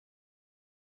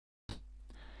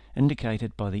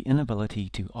indicated by the inability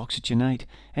to oxygenate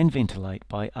and ventilate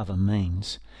by other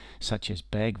means, such as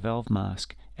bag valve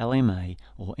mask, LMA,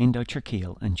 or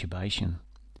endotracheal intubation.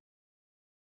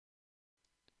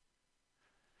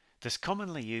 This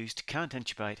commonly used can't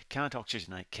intubate, can't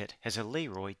oxygenate kit has a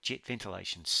Leroy jet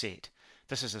ventilation set.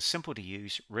 This is a simple to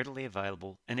use, readily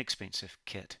available, inexpensive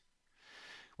kit.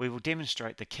 We will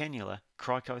demonstrate the cannula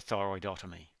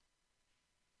cricothyroidotomy.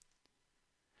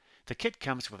 The kit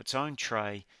comes with its own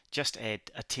tray, just add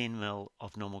a 10 ml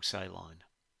of normal saline.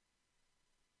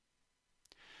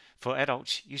 For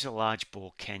adults, use a large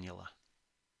bore cannula.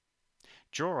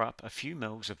 Draw up a few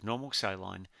mils of normal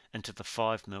saline into the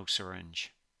 5 ml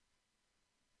syringe.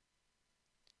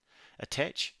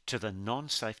 Attach to the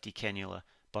non-safety cannula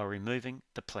by removing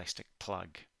the plastic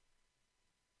plug.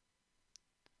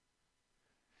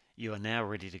 You are now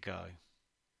ready to go.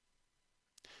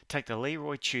 Take the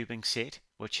Leroy tubing set,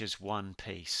 which is one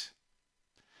piece.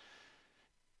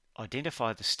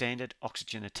 Identify the standard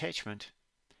oxygen attachment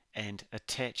and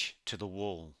attach to the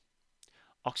wall.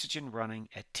 Oxygen running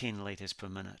at 10 litres per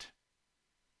minute.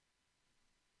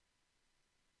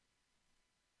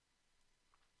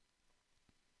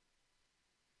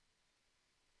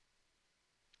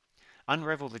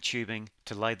 Unravel the tubing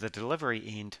to lay the delivery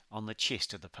end on the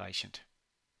chest of the patient.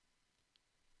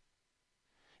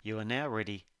 You are now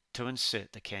ready to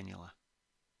insert the cannula.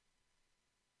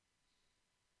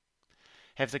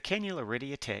 Have the cannula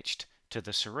ready attached to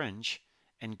the syringe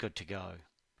and good to go.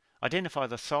 Identify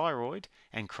the thyroid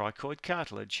and cricoid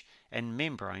cartilage and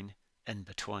membrane in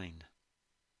between.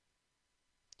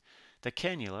 The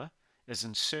cannula is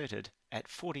inserted at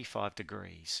 45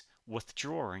 degrees,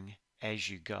 withdrawing as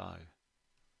you go.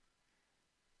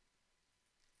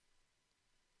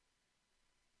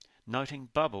 Noting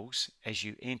bubbles as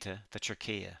you enter the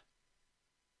trachea.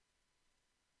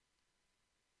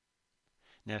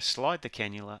 Now slide the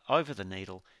cannula over the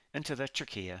needle into the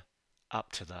trachea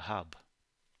up to the hub.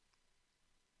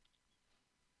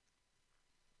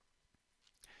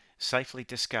 Safely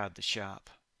discard the sharp.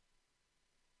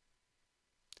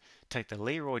 Take the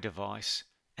Leroy device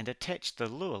and attach the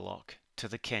lure lock to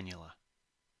the cannula.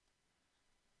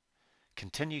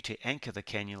 Continue to anchor the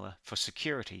cannula for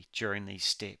security during these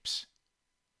steps.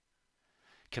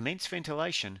 Commence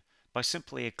ventilation by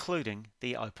simply occluding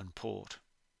the open port.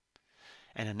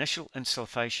 An initial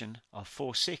insufflation of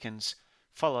 4 seconds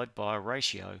followed by a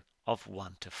ratio of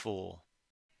 1 to 4.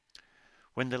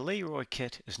 When the Leroy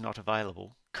kit is not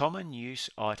available, common use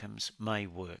items may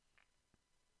work.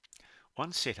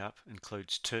 One setup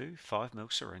includes 2 5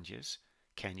 ml syringes,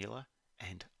 cannula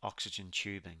and oxygen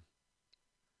tubing.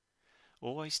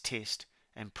 Always test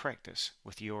and practice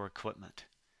with your equipment.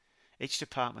 Each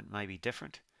department may be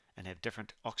different and have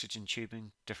different oxygen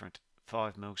tubing, different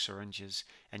 5 ml syringes,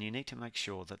 and you need to make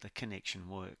sure that the connection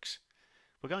works.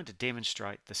 We're going to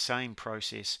demonstrate the same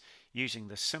process using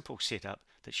the simple setup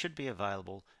that should be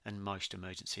available in most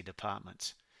emergency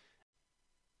departments.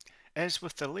 As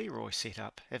with the Leroy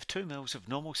setup, have 2 ml of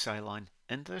normal saline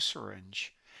in the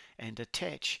syringe and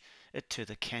attach it to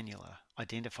the cannula.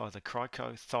 Identify the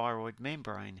cricothyroid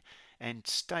membrane and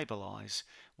stabilize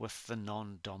with the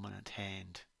non-dominant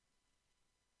hand.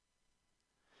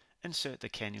 Insert the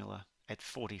cannula at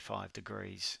 45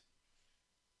 degrees.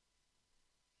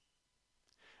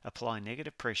 Apply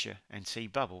negative pressure and see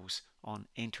bubbles on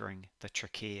entering the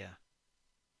trachea.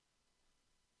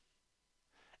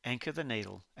 Anchor the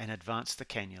needle and advance the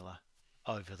cannula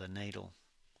over the needle.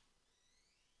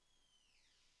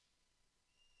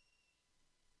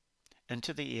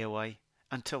 Into the airway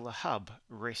until the hub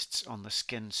rests on the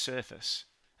skin surface.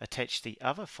 Attach the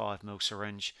other 5 ml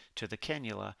syringe to the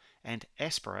cannula and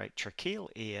aspirate tracheal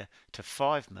air to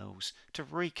 5 ml to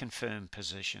reconfirm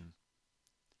position.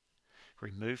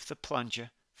 Remove the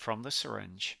plunger from the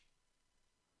syringe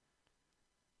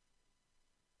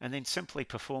and then simply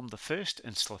perform the first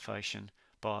insufflation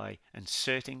by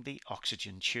inserting the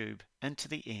oxygen tube into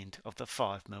the end of the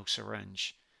 5 ml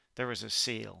syringe. There is a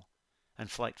seal.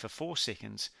 Inflate for 4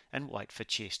 seconds and wait for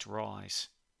chest rise.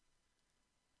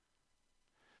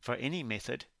 For any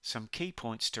method, some key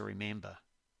points to remember.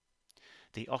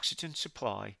 The oxygen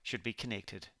supply should be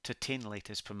connected to 10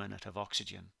 litres per minute of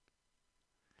oxygen.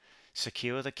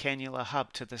 Secure the cannula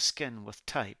hub to the skin with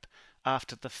tape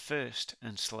after the first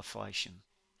insufflation.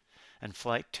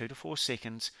 Inflate 2 to 4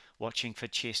 seconds, watching for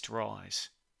chest rise.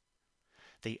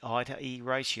 The I to E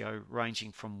ratio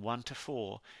ranging from 1 to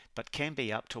 4, but can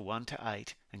be up to 1 to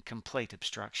 8 in complete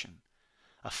obstruction.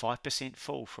 A 5%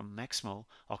 fall from maximal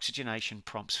oxygenation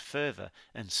prompts further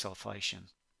insufflation.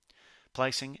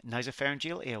 Placing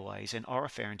nasopharyngeal airways and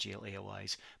oropharyngeal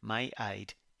airways may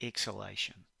aid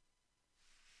exhalation.